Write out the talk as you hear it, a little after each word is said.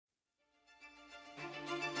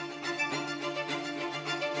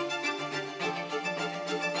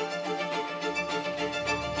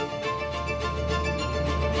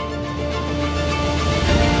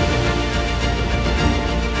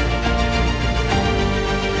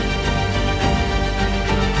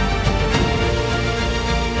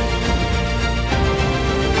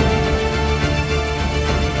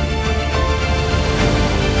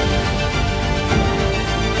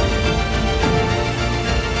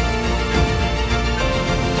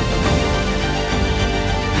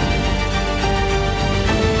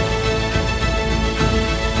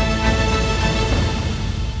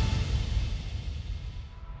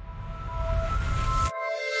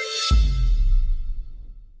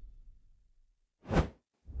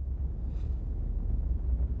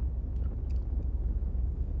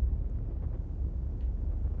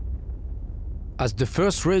As the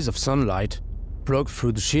first rays of sunlight broke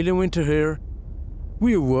through the chilly winter air,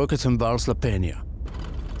 we awoke at Embalse, La Pena,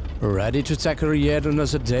 ready to tackle yet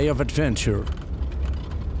another day of adventure.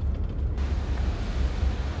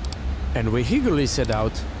 And we eagerly set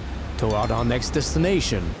out toward our next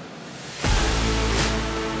destination.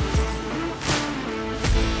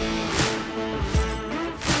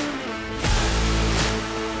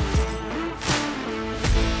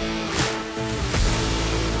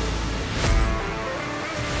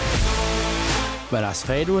 But as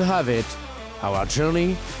fate will have it, our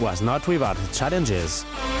journey was not without challenges.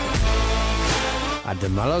 At the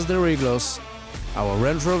Mallos de Riglos, our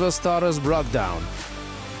Range Rover starters broke down,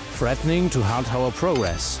 threatening to halt our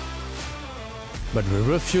progress. But we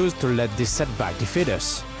refused to let this setback defeat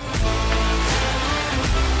us.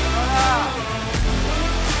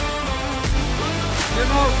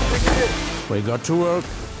 We got to work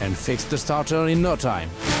and fixed the starter in no time.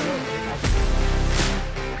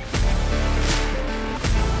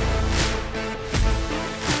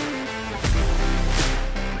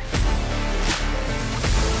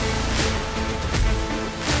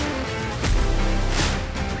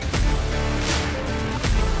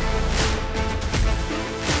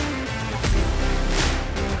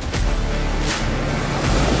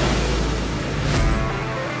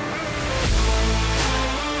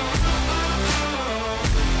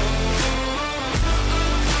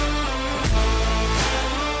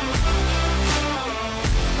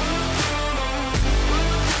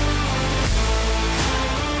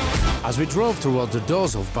 As we drove toward the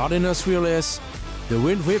doors of Bardenas Reales, the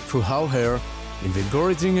wind whipped through our hair,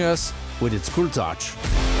 invigorating us with its cool touch.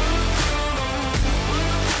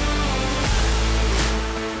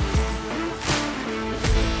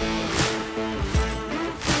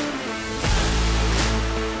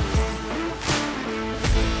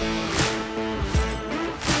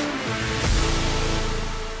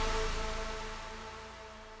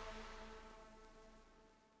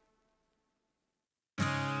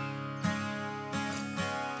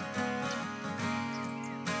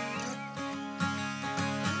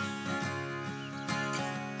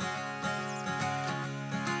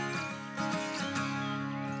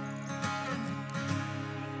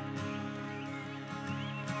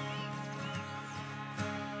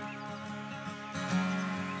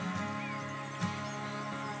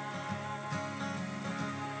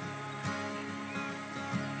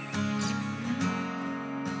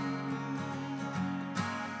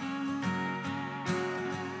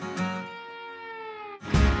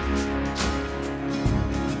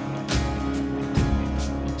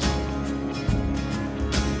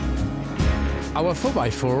 Our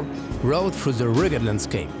 4x4 rode through the rugged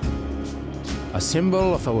landscape, a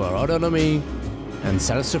symbol of our autonomy and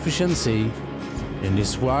self-sufficiency in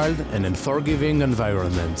this wild and unforgiving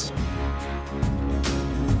environment.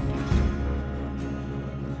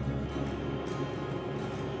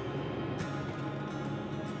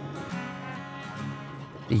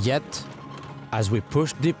 Yet, as we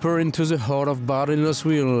pushed deeper into the heart of Bardenas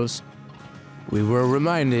Reales, we were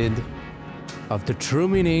reminded of the true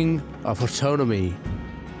meaning of autonomy.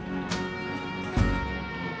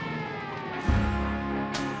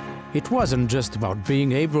 It wasn't just about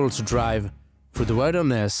being able to drive through the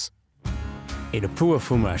wilderness in a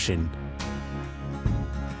powerful machine.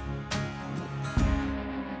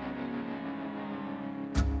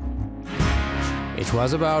 It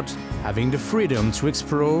was about having the freedom to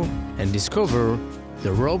explore and discover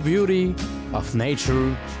the raw beauty of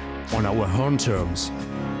nature on our own terms.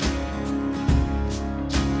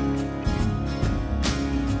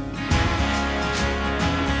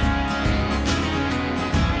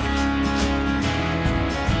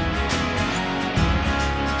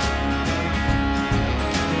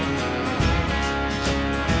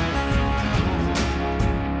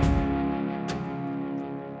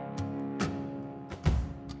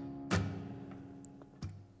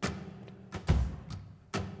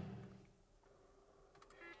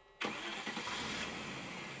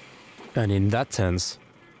 And in that sense,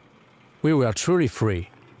 we were truly free.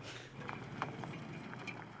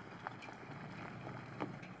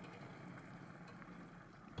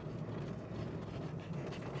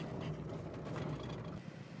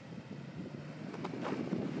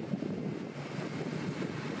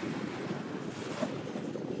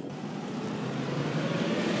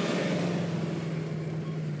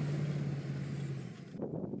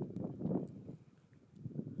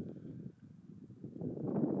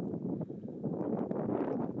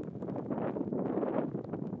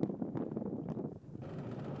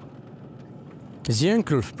 The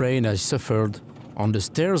ankle sprain I suffered on the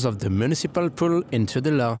stairs of the municipal pool in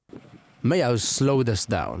Tudela may have slowed us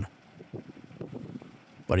down.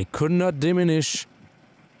 but it could not diminish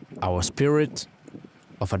our spirit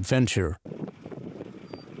of adventure.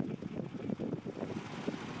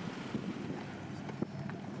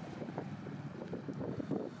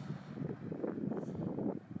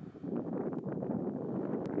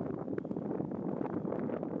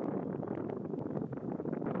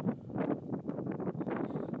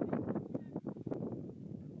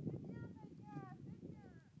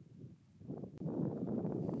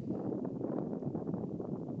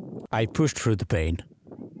 I pushed through the pain,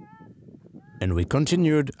 and we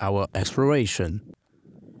continued our exploration,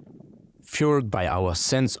 fueled by our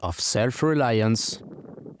sense of self-reliance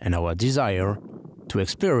and our desire to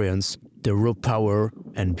experience the raw power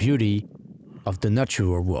and beauty of the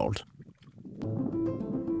natural world.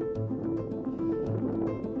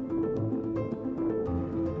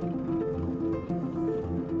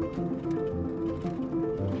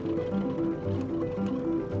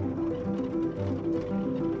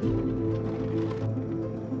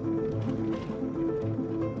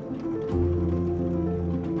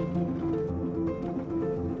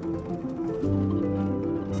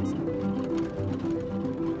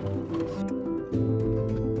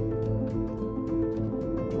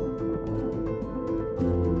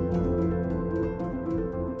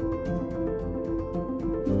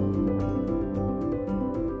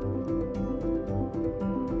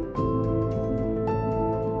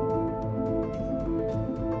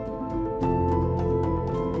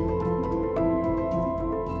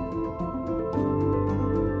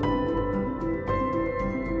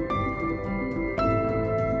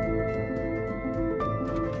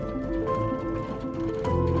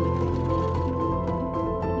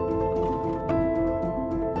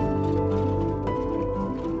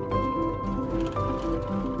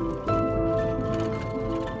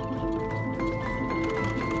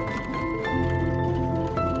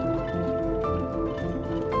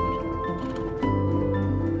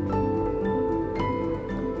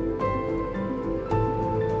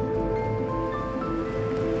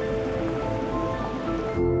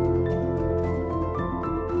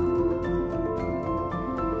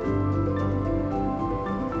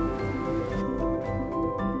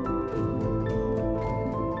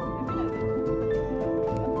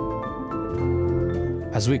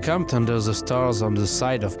 As we camped under the stars on the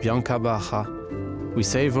side of Bianca Baja, we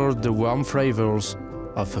savored the warm flavors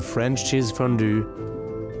of a French cheese fondue,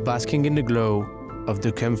 basking in the glow of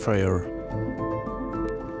the campfire,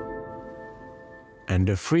 and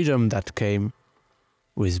the freedom that came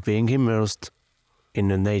with being immersed in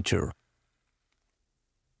the nature.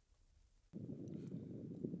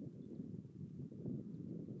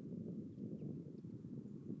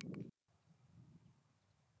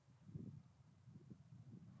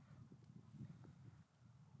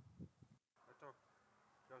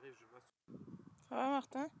 Ça va,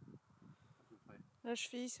 Martin? La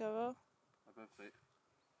cheville, ça va? À peu près.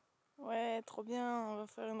 Ouais, trop bien, on va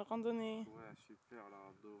faire une randonnée. Ouais, super la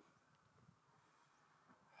rando.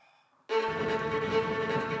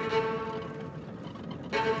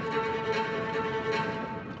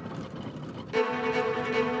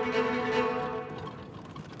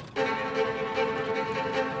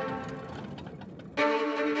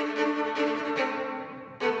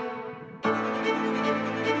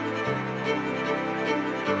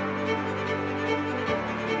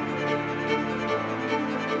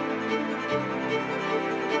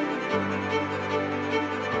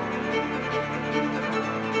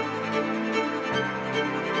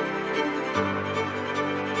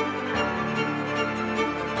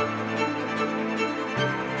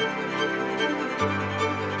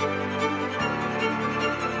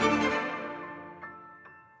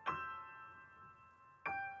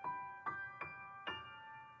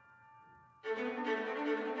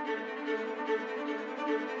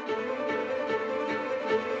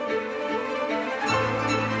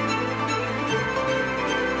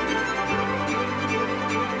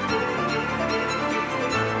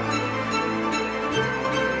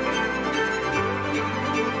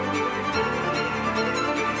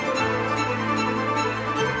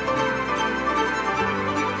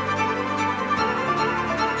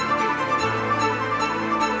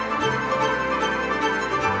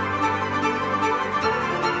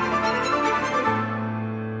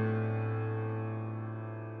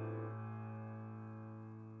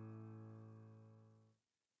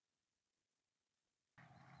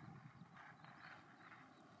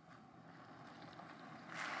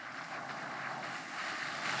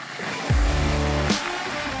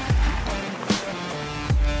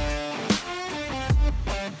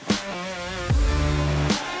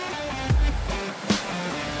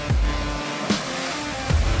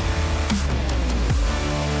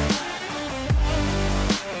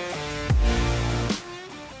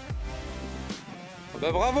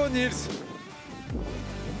 Bah bravo Nils.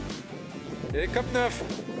 Et Cap 9.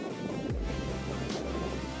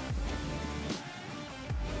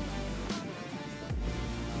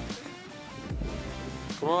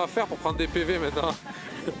 Comment on va faire pour prendre des PV maintenant?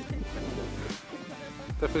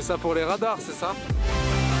 T'as fait ça pour les radars, c'est ça?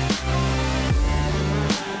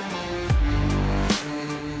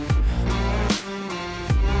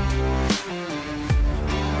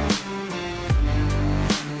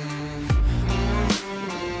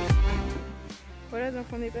 Voilà, donc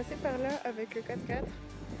on est passé par là avec le 4x4.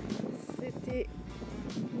 C'était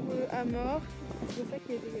à mort, c'est pour ça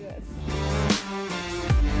qu'il est dégueulasse.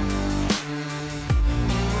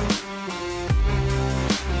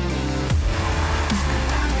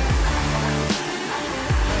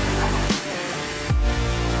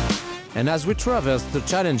 And as we traversed the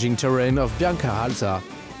challenging terrain of Bianca Alta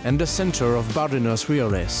and the center of Bardenas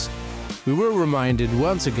Reales, we were reminded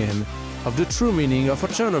once again of the true meaning of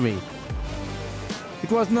autonomy.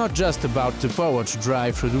 It was not just about the power to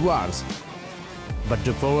drive through the wilds, but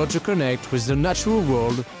the power to connect with the natural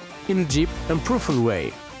world in a deep and profound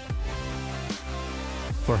way.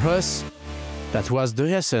 For us, that was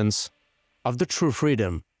the essence of the true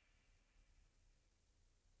freedom.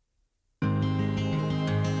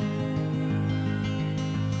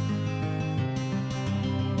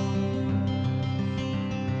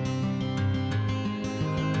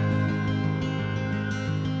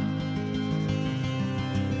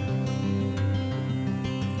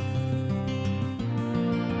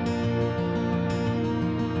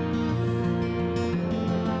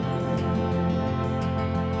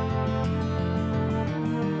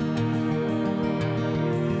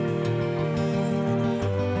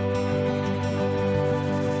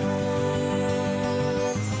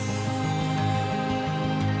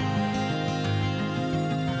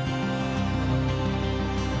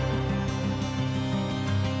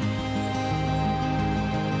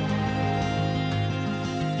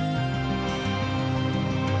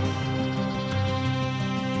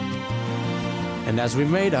 And as we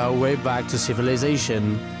made our way back to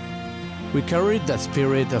civilization, we carried that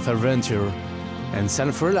spirit of adventure and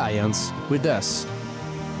self-reliance with us,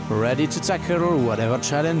 ready to tackle whatever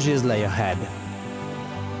challenges lay ahead,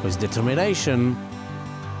 with determination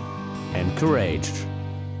and courage.